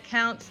every minute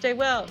count. Stay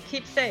well,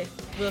 keep safe.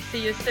 We'll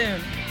see you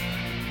soon.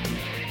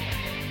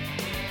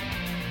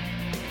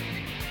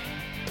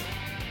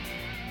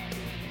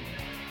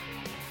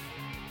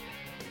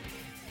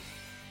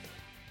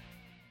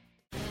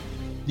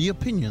 The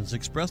opinions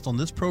expressed on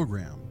this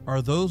program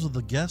are those of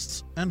the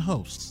guests and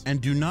hosts and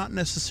do not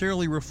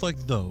necessarily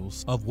reflect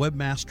those of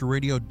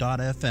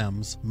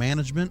WebmasterRadio.fm's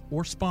management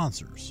or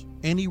sponsors.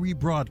 Any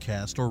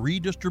rebroadcast or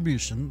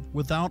redistribution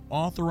without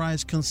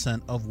authorized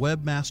consent of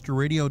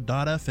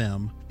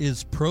WebmasterRadio.fm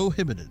is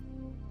prohibited.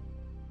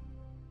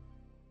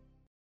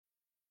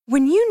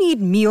 When you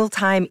need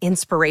mealtime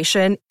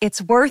inspiration, it's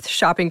worth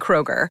shopping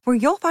Kroger, where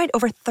you'll find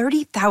over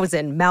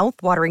 30,000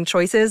 mouth-watering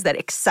choices that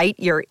excite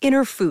your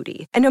inner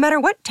foodie. And no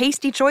matter what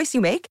tasty choice you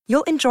make,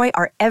 you'll enjoy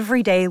our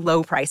everyday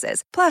low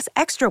prices, plus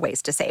extra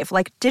ways to save,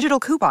 like digital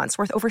coupons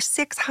worth over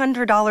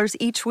 $600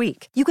 each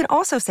week. You can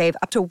also save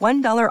up to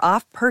 $1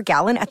 off per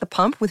gallon at the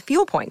pump with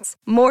fuel points.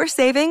 More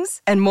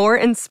savings and more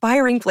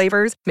inspiring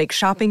flavors make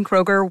shopping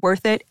Kroger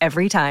worth it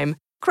every time.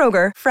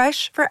 Kroger,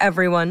 fresh for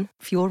everyone.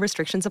 Fuel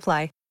restrictions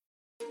apply.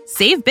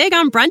 Save big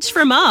on brunch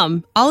for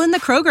mom, all in the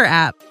Kroger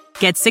app.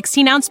 Get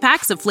 16-ounce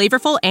packs of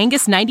flavorful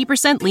Angus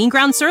 90% lean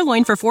ground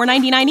sirloin for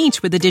 $4.99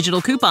 each with a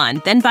digital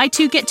coupon. Then buy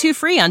 2, get 2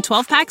 free on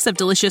 12 packs of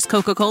delicious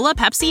Coca-Cola,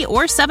 Pepsi,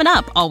 or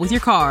 7-Up, all with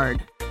your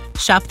card.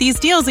 Shop these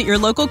deals at your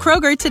local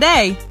Kroger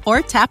today,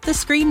 or tap the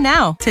screen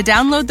now to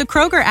download the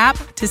Kroger app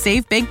to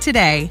save big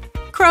today.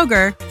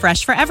 Kroger,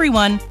 fresh for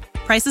everyone.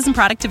 Prices and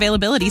product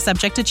availability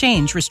subject to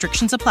change.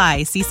 Restrictions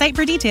apply. See site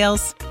for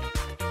details.